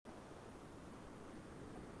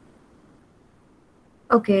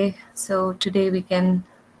Okay, so today we can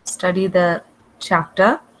study the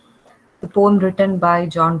chapter, the poem written by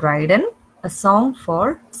John Dryden, a song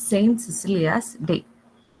for St Cecilia's Day.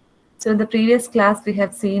 So in the previous class, we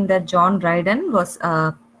have seen that John Dryden was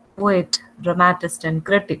a poet, dramatist, and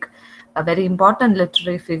critic, a very important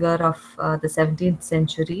literary figure of the 17th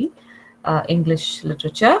century English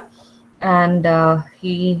literature. And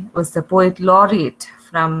he was the poet laureate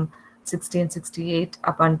from 1668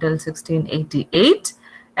 up until 1688.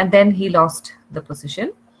 And then he lost the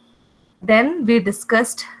position. Then we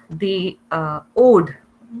discussed the ode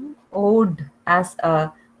as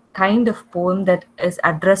a kind of poem that is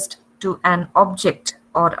addressed to an object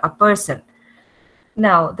or a person.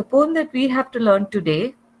 Now, the poem that we have to learn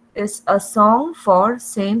today is a song for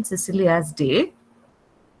St. Cecilia's Day.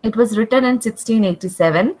 It was written in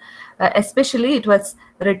 1687. Especially, it was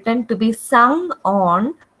written to be sung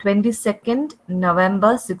on 22nd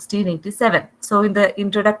November 1687. So in the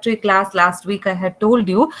introductory class last week, I had told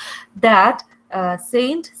you that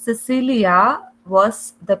St. Cecilia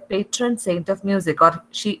was the patron saint of music, or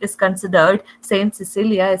she is considered, St.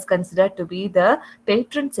 Cecilia is considered to be the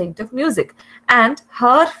patron saint of music. And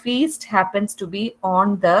her feast happens to be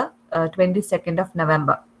on the 22nd of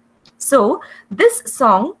November. So this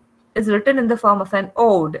song is written in the form of an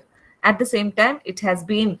ode. At the same time, it has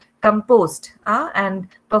been composed and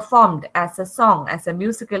performed as a song, as a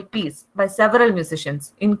musical piece by several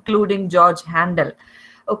musicians, including George Handel.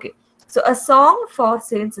 Okay, so a song for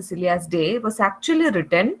St. Cecilia's Day was actually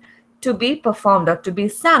written to be performed or to be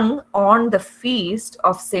sung on the feast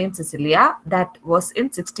of St. Cecilia that was in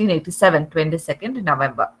 1687, 22nd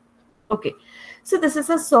November. Okay, so this is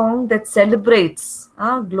a song that celebrates,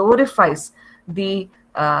 glorifies the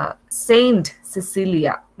Saint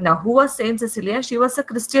Cecilia. Now, who was Saint Cecilia? She was a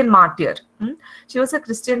Christian martyr. She was a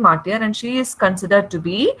Christian martyr, and she is considered to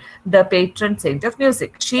be the patron saint of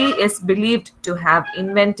music. She is believed to have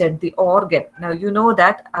invented the organ. Now, you know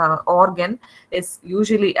that organ is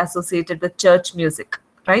usually associated with church music,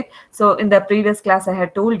 right? So in the previous class, I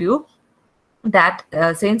had told you that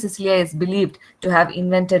Saint Cecilia is believed to have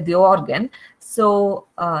invented the organ. So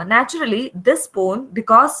naturally, this poem,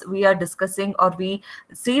 because we are discussing, or we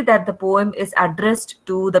see that the poem is addressed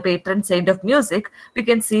to the patron saint of music, we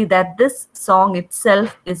can see that this song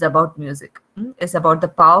itself is about music, is about the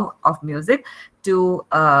power of music to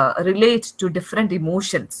relate to different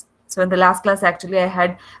emotions. So in the last class, actually, I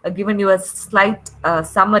had given you a slight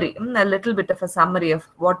summary, a little bit of a summary of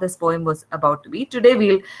what this poem was about to be. Today,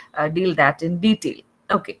 we'll deal that in detail.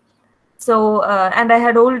 Okay. So, and I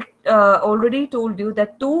had already told you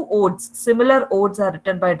that two odes, similar odes, are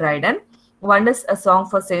written by Dryden. One is a song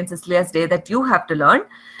for St. Cecilia's Day that you have to learn.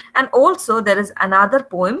 And also, there is another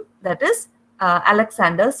poem that is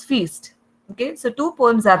Alexander's Feast. Okay, so two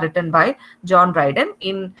poems are written by John Dryden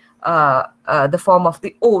in the form of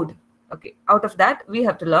the ode. Okay, out of that, we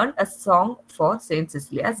have to learn a song for St.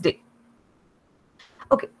 Cecilia's Day.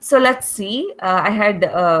 Okay, so let's see. I had,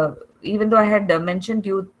 even though I had mentioned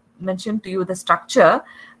to you the structure,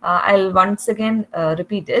 I'll once again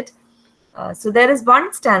repeat it. So there is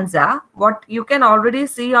one stanza. What you can already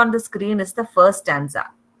see on the screen is the first stanza.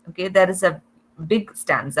 Okay, there is a big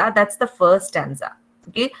stanza. That's the first stanza.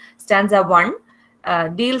 Okay, stanza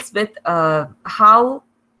 1 deals with how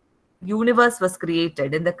universe was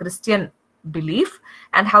created in the Christian belief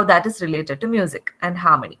and how that is related to music and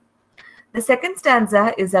harmony. The second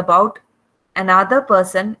stanza is about another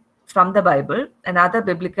person from the Bible, another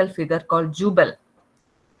biblical figure called Jubal.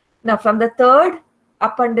 Now, from the third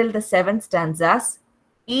up until the seventh stanzas,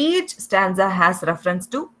 each stanza has reference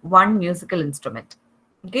to one musical instrument.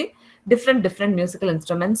 Okay, different musical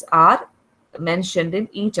instruments are mentioned in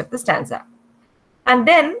each of the stanza. And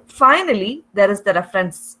then finally, there is the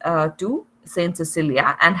reference to St.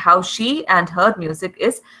 Cecilia and how she and her music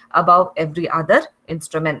is above every other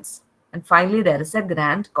instruments. And finally, there is a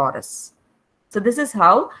grand chorus. So this is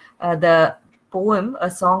how the poem, a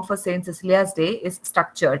song for St. Cecilia's Day, is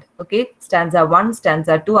structured. Okay, stanza 1,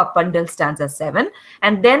 stanza 2, up until stanza 7.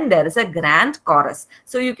 And then there is a grand chorus.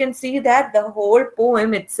 So you can see that the whole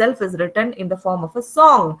poem itself is written in the form of a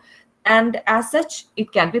song. And as such,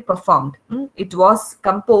 it can be performed. It was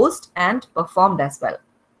composed and performed as well.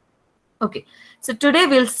 Okay, so today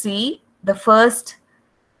we'll see the first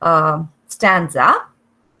stanza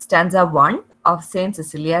 1 of St.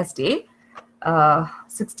 Cecilia's Day,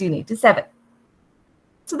 1687.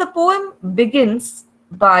 So the poem begins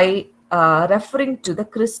by referring to the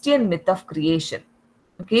Christian myth of creation.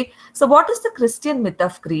 Okay, so what is the Christian myth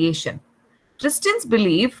of creation? Christians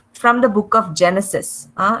believe from the book of Genesis.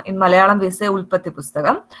 In Malayalam we say Ulpatti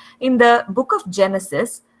Pustakam. In the book of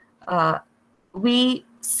Genesis, we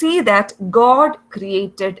see that God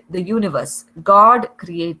created the universe. God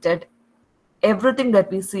created everything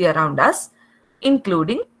that we see around us,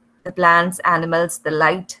 including the plants, animals, the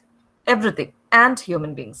light, everything, and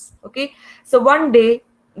human beings. Okay, so one day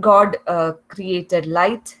God created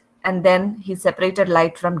light, and then he separated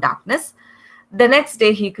light from darkness. The next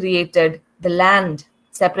day he created the land,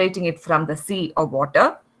 separating it from the sea or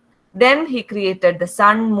water. Then he created the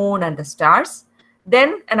sun, moon, and the stars.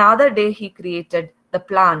 Then another day he created the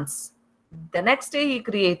plants. The next day he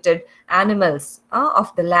created animals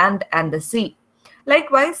of the land and the sea.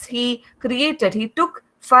 Likewise, he took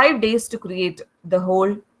 5 days to create the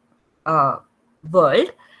whole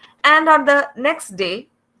world. And on the next day,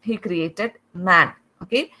 he created man.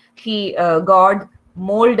 Okay, God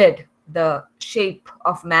molded the shape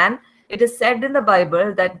of man. It is said in the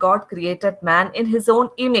Bible that God created man in his own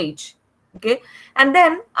image. Okay, and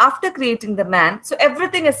then after creating the man, so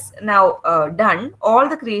everything is now done. All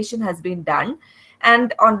the creation has been done.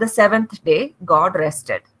 And on the seventh day, God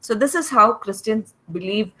rested. So this is how Christians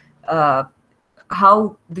believe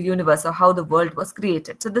how the universe or how the world was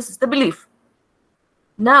created. So this is the belief.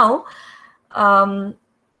 Now,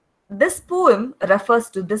 this poem refers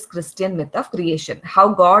to this Christian myth of creation, how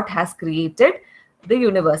God has created the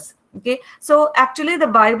universe. Okay, so actually the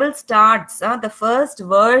Bible starts, the first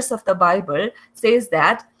verse of the Bible says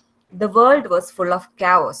that the world was full of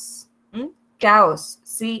chaos. Chaos,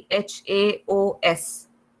 chaos.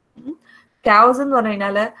 Chaos എന്ന്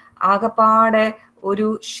പറഞ്ഞാൽ ആകപ്പാടെ ഒരു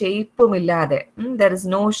ഷേപ്പും ഇല്ലാതെ, there is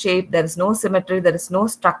no shape, there is no symmetry, there is no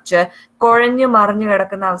structure, കുഴഞ്ഞു മറിഞ്ഞു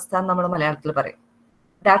കിടക്കുന്ന അവസ്ഥ നമ്മൾ മലയാളത്തിൽ പറയും.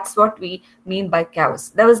 That's what we mean by chaos.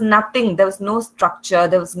 There was nothing, there was no structure,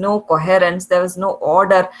 there was no coherence, there was no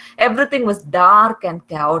order. Everything was dark and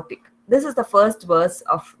chaotic. This is the first verse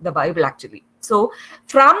of the Bible actually. So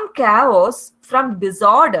from chaos, from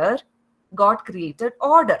disorder, God created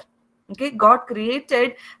order. Okay, God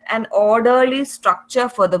created an orderly structure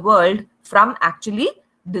for the world from actually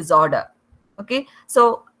disorder. Okay,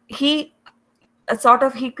 so he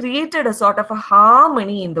created a sort of a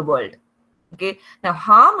harmony in the world. Okay, now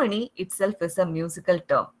harmony itself is a musical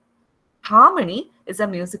term. Harmony is a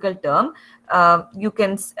musical term. You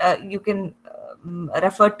can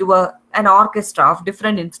refer to an orchestra of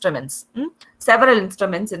different instruments. Several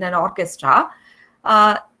instruments in an orchestra.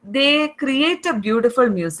 They create a beautiful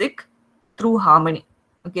music through harmony.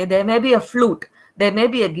 Okay, there may be a flute, there may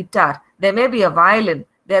be a guitar, there may be a violin,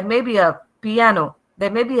 there may be a piano, there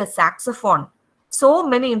may be a saxophone. So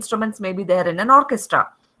many instruments may be there in an orchestra.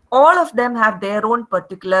 All of them have their own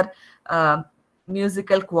particular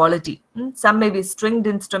musical quality. Some may be stringed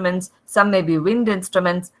instruments, some may be wind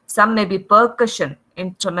instruments, some may be percussion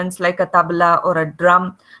instruments like a tabla or a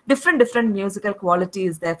drum. Different musical quality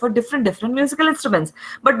is there for different musical instruments.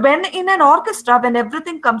 But when in an orchestra, when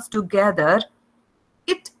everything comes together,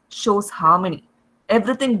 it shows harmony.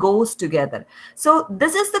 Everything goes together. So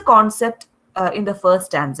this is the concept in the first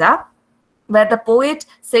stanza, where the poet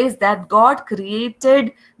says that God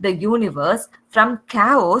created the universe from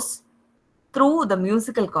chaos through the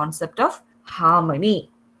musical concept of harmony.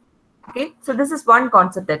 Okay, so this is one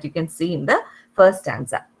concept that you can see in the first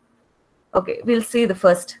stanza. Okay, we'll see the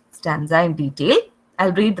first stanza in detail.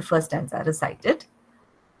 I'll read the first stanza, recite it.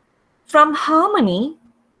 From harmony,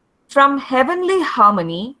 from heavenly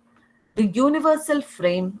harmony, the universal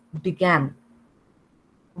frame began.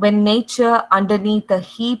 When nature underneath a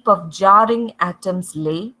heap of jarring atoms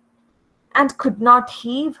lay and could not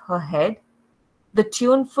heave her head, the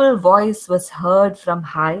tuneful voice was heard from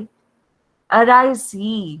high, "Arise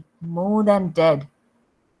ye, more than dead."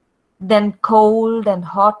 Then cold and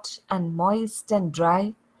hot and moist and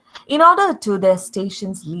dry, in order to their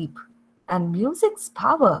stations leap, and music's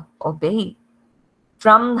power obey.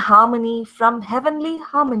 From harmony, from heavenly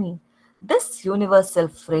harmony, this universal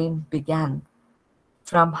frame began.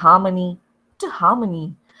 From harmony to harmony,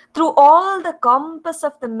 through all the compass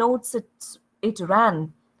of the notes it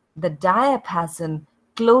ran, the diapason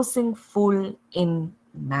closing full in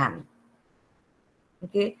man.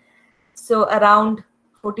 Okay, so around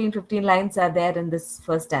 14-15 lines are there in this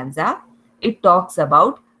first stanza. It talks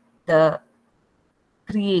about the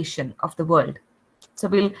creation of the world. So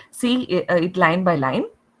we'll see it line by line.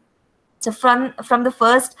 So from the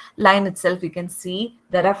first line itself, you can see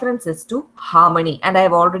the references to harmony. And I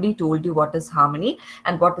have already told you what is harmony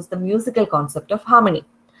and what is the musical concept of harmony.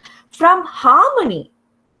 From harmony,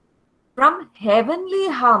 from heavenly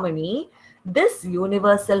harmony, this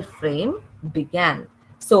universal frame began.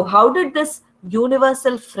 So how did this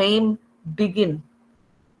universal frame begin?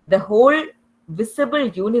 The whole visible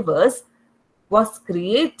universe was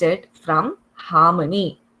created from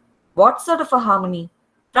harmony. What sort of a harmony?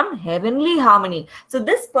 From heavenly harmony. So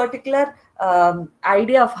this particular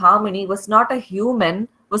idea of harmony was not a human,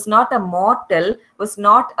 was not a mortal, was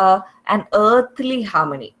not an earthly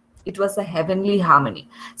harmony. It was a heavenly harmony.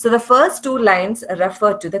 So the first two lines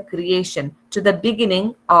refer to the creation, to the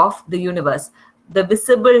beginning of the universe, the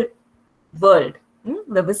visible world.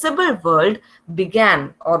 The visible world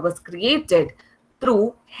began or was created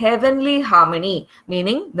through heavenly harmony,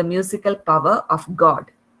 meaning the musical power of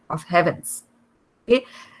God, of heavens. Okay,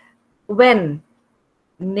 when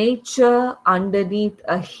nature underneath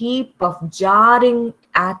a heap of jarring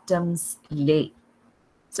atoms lay.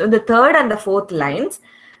 So in the third and the fourth lines,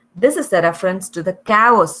 this is a reference to the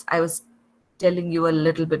chaos I was telling you a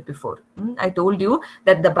little bit before. I told you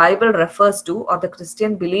that the Bible refers to, or the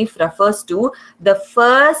Christian belief refers to, the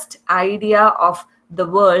first idea of the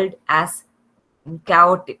world as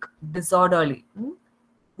chaotic, disorderly.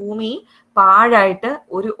 ഭൂമി പാഴായിട്ട്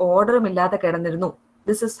ഒരു ഓർഡറും ഇല്ലാതെ കിടന്നിരുന്നു.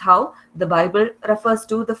 This is how the Bible refers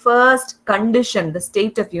to the first condition, the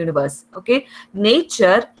state of universe. Okay,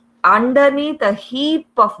 nature underneath a heap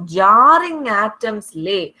of jarring atoms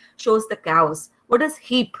lay shows the chaos. What is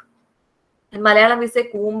heap? In Malayalam we say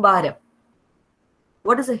kumbaram.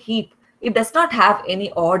 What is a heap? It does not have any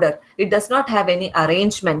order. It does not have any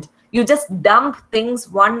arrangement. You just dump things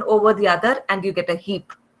one over the other and you get a heap.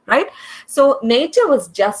 Right? So nature was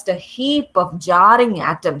just a heap of jarring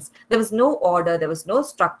atoms. There was no order, there was no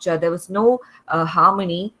structure, there was no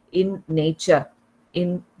harmony in nature, in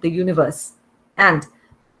the universe. And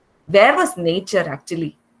where was nature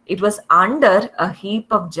actually? It was under a heap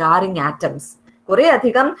of jarring atoms. കുറെ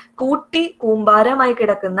അധികം കൂട്ടി കൂമ്പാരമായി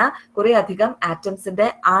കിടക്കുന്ന കുറെ അധികം ആറ്റംസിന്റെ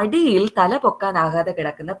അടിയിൽ തല പൊക്കാനാകാതെ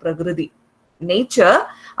കിടക്കുന്ന പ്രകൃതി. Nature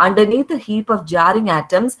underneath a heap of jarring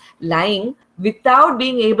atoms lying without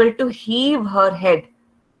being able to heave her head.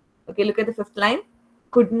 Okay, look at the fifth line.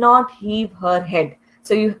 Could not heave her head.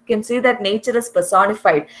 So you can see that nature is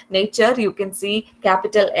personified. Nature, you can see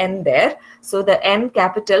capital N there. So the N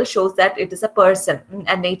capital shows that it is a person,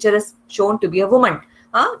 and nature is shown to be a woman.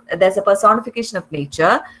 There's a personification of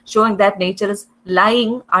nature showing that nature is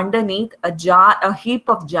lying underneath a heap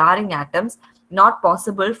of jarring atoms, not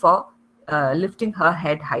possible for lifting her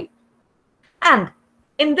head high. And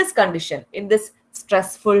in this condition, in this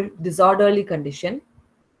stressful, disorderly condition,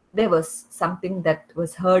 there was something that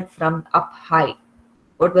was heard from up high.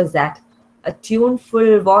 What was that? A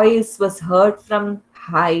tuneful voice was heard from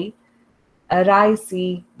high, arise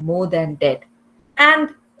ye more than dead.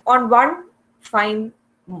 And on one fine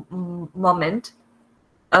moment,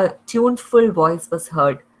 a tuneful voice was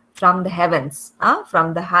heard from the heavens,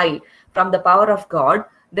 from the high, from the power of God.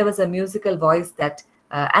 There was a musical voice that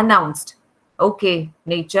announced, okay,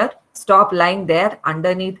 nature, stop lying there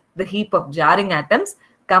underneath the heap of jarring atoms.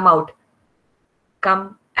 Come out.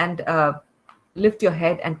 Come and lift your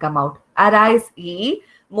head and come out. Arise ye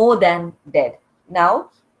more than dead.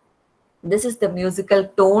 Now, this is the musical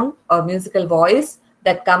tone or musical voice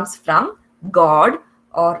that comes from God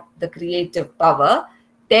or the creative power,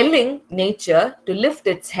 telling nature to lift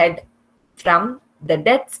its head from the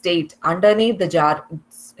dead state underneath the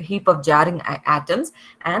heap of jarring atoms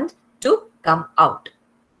and to come out.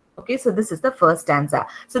 Okay, so this is the first stanza.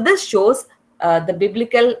 So this shows the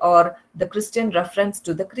biblical or the Christian reference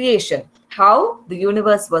to the creation, how the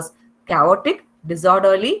universe was chaotic,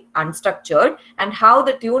 disorderly, unstructured, and how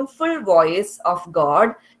the tuneful voice of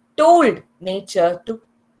God told nature to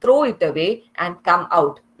throw it away and come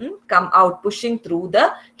out, pushing through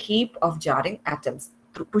the heap of jarring atoms,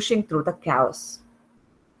 pushing through the chaos.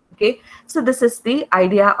 Okay, so this is the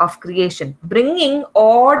idea of creation, bringing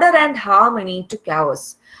order and harmony to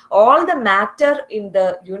chaos. All the matter in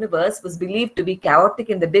the universe was believed to be chaotic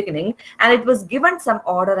in the beginning, and it was given some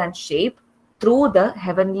order and shape through the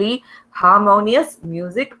heavenly harmonious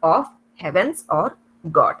music of heavens or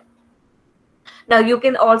God. Now you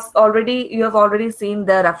can you have already seen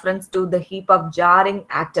the reference to the heap of jarring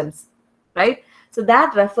atoms, right? So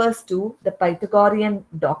that refers to the Pythagorean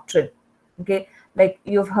doctrine. Okay, like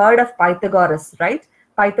you've heard of Pythagoras, right?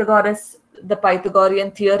 Pythagoras, the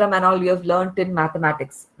Pythagorean theorem and all you have learned in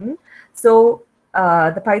mathematics. So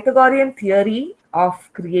the Pythagorean theory of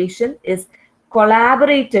creation is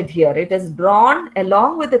collaborated here. It is drawn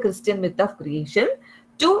along with the Christian myth of creation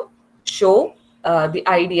to show the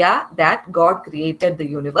idea that God created the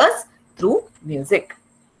universe through music.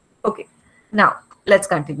 Okay, now let's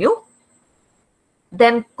continue.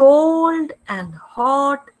 Then cold and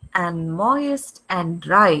hot and moist and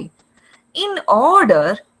dry, in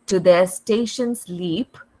order to their stations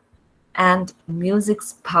leap, and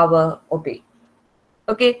music's power obey.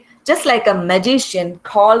 Okay, Just like a magician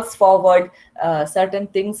calls forward certain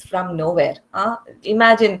things from nowhere.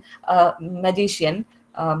 Imagine a magician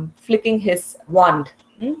flicking his wand,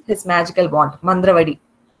 his magical wand, Mandravadi,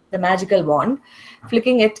 the magical wand,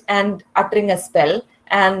 flicking it and uttering a spell,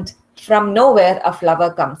 and from nowhere a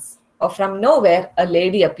flower comes, or from nowhere a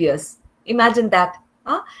lady appears. Imagine that.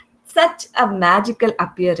 Such a magical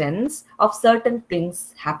appearance of certain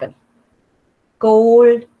things happen.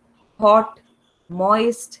 Cold, hot,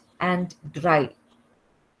 moist, and dry.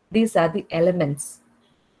 These are the elements.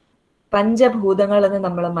 പഞ്ചഭൂതങ്ങൾ എന്ന്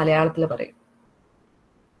നമ്മൾ മലയാളത്തിൽ പറയും.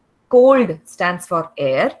 Cold stands for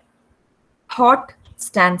air. Hot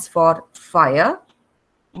stands for fire.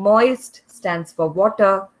 Moist stands for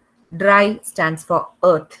water. Dry stands for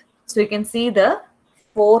earth. So you can see the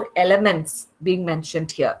 4 elements being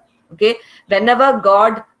mentioned here. Okay, whenever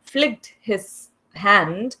God flicked his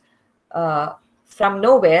hand, from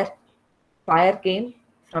nowhere fire came,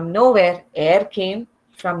 from nowhere air came,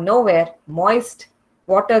 from nowhere moist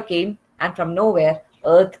water came, and from nowhere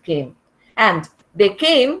earth came. And they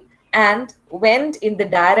came and went in the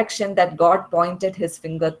direction that God pointed his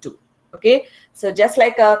finger to. Okay, so just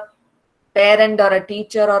like a parent or a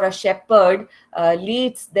teacher or a shepherd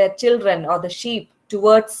leads their children or the sheep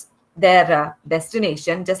towards their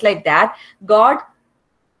destination, just like that, God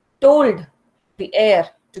told the air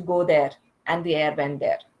to go there, and the air went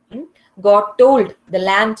there. God told the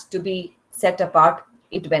land to be set apart,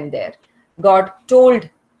 it went there. God told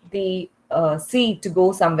the sea to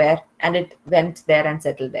go somewhere, and it went there and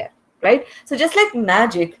settled there, right? So just like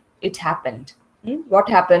magic, it happened. What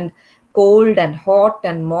happened? Cold and hot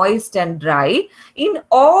and moist and dry, in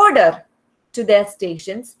order to their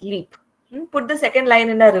stations, leap. Put the second line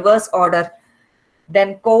in a reverse order. Then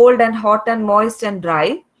cold and hot and moist and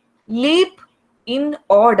dry, leap in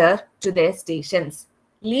order to their stations.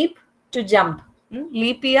 Leap to jump.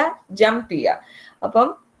 Leap here, jump here.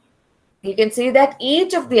 Upon, you can see that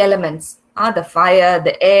each of the elements, the fire,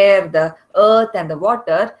 the air, the earth, and the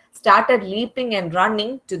water, started leaping and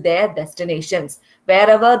running to their destinations.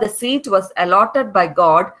 Wherever the seat was allotted by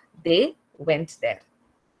God, they went there.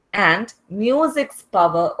 And music's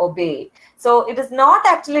power obey. So it is not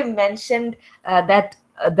actually mentioned that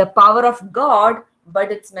the power of God,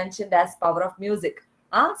 but it's mentioned as power of music.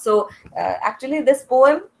 So actually this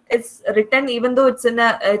poem is written, even though it's in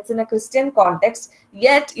a Christian context,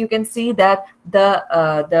 yet you can see that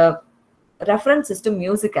the reference is to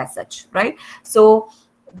music as such, right? So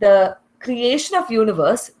the creation of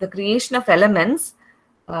universe, the creation of elements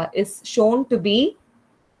is shown to be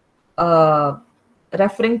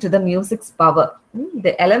referring to the music's power.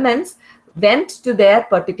 The elements went to their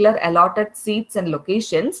particular allotted seats and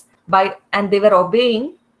locations and they were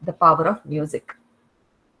obeying the power of music.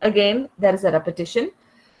 Again, there is a repetition.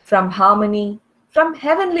 From harmony, from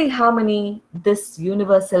heavenly harmony, this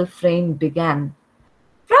universal frame began.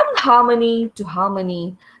 From harmony to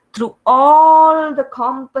harmony, through all the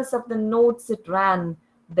compass of the notes it ran,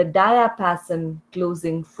 the diapason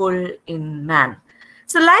closing full in man.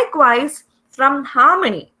 So likewise, from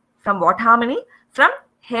harmony, from what harmony? From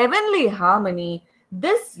heavenly harmony,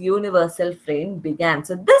 this universal frame began.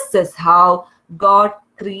 So this is how God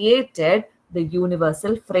created the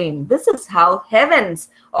universal frame. This is how heavens,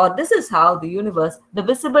 or this is how the universe, the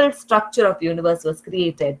visible structure of universe was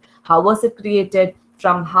created. How was it created?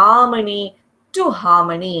 From harmony to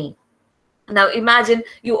harmony. Now imagine,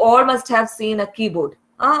 you all must have seen a keyboard,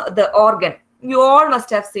 the organ. You all must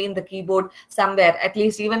have seen the keyboard somewhere, at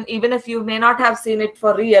least even if you may not have seen it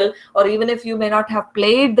for real, or even if you may not have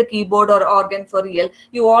played the keyboard or organ for real,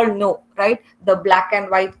 you all know, right? The black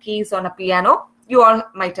and white keys on a piano, you all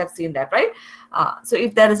might have seen that, right? So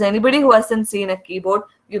if there is anybody who hasn't seen a keyboard,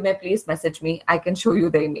 you may please message me. I can show you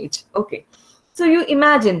the image. Okay. So you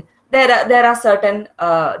imagine there are certain,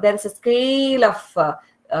 there is a scale of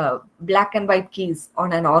black and white keys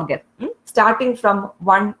on an organ, starting from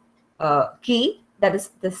one key, that is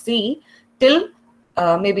the C, till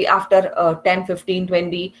maybe after 10, 15,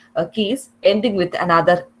 20 keys, ending with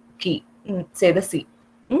another key, say the C.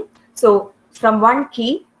 So from one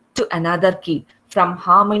key to another key, from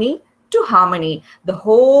harmony to harmony, the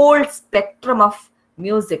whole spectrum of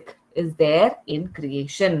music is there in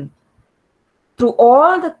creation. Through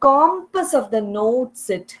all the compass of the notes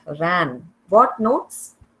it ran. What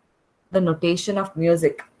notes? The notation of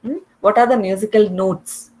music. What are the musical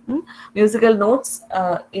notes? Musical notes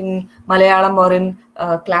in Malayalam or in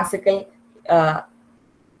classical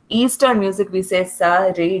Eastern music, we say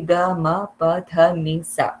sa, re, ga, ma, pa, tha, ni,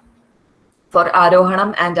 sa. For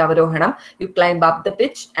arohanam and avarohanam, you climb up the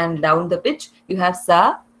pitch and down the pitch. You have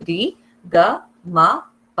sa, re, ga, ma,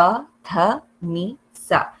 pa, tha, ni,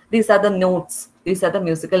 sa. These are the notes. These are the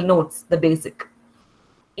musical notes, the basic.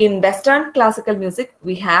 In Western classical music,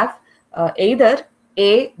 we have either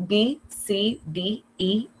A, B, C, D,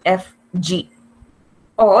 E, F, G,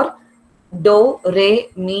 or Do, Re,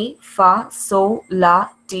 Mi, Fa, So, La,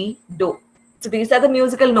 Ti, Do. So these are the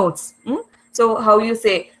musical notes. So how you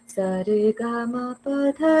say sa re ga ma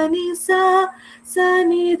pa dha ni sa sa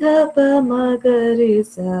ni dha pa ma ga re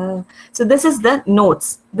sa. So this is the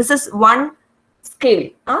notes. This is one scale.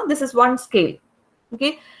 This is one scale.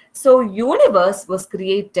 Okay. So universe was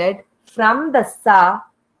created from the sa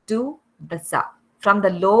to the sa, from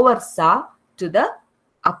the lower sa to the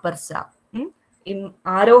upper sa. In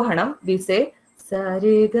Arohanam, we say sa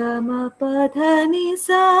re ga ma pa dha ni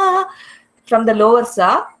sa, from the lower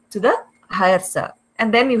sa to the higher sa.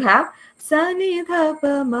 And then you have sa ni dha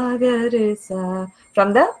pa ma ga re sa,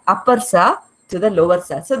 from the upper sa to the lower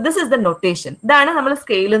sa. So this is the notation. That's our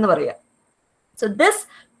scale. So this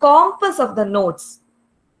compass of the notes,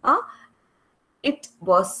 it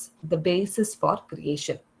was the basis for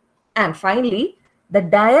creation. And finally, the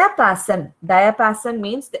diapason. Diapason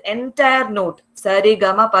means the entire note. Sa re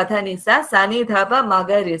ga ma pa dha ni sa sa ni dha pa ma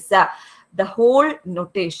ga re sa. The whole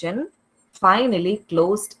notation finally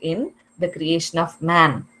closed in the creation of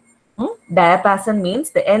man. Diapason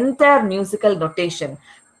means the entire musical notation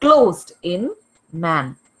closed in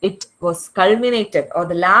man. It was culminated, or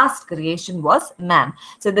the last creation was man.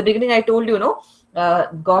 So in the beginning, I told you,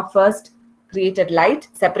 God first created light,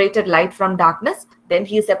 separated light from darkness. Then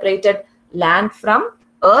he separated land from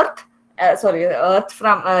earth,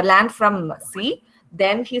 land from sea.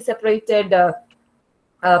 Then he separated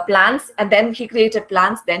plants, and then he created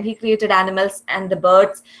plants. Then he created animals and the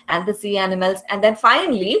birds and the sea animals. And then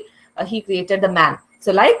finally, he created the man.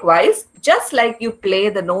 So likewise, just like you play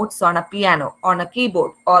the notes on a piano, on a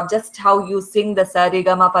keyboard, or just how you sing the sa re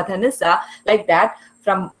ga ma pa dha ni sa, like that,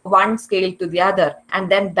 from one scale to the other and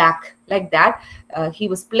then back, like that, he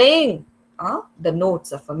was playing the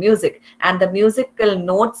notes of a music, and the musical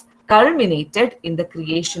notes culminated in the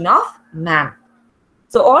creation of man.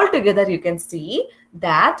 So altogether, you can see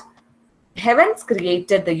that heavens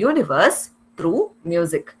created the universe through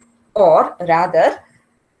music, or rather,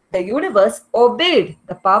 the universe obeyed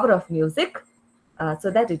the power of music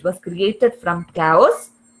so that it was created from chaos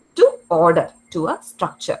to order, to a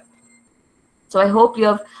structure. So I hope you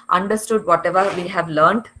have understood whatever we have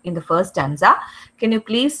learned in the first stanza. Can you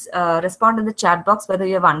please respond in the chat box whether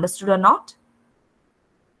you have understood or not?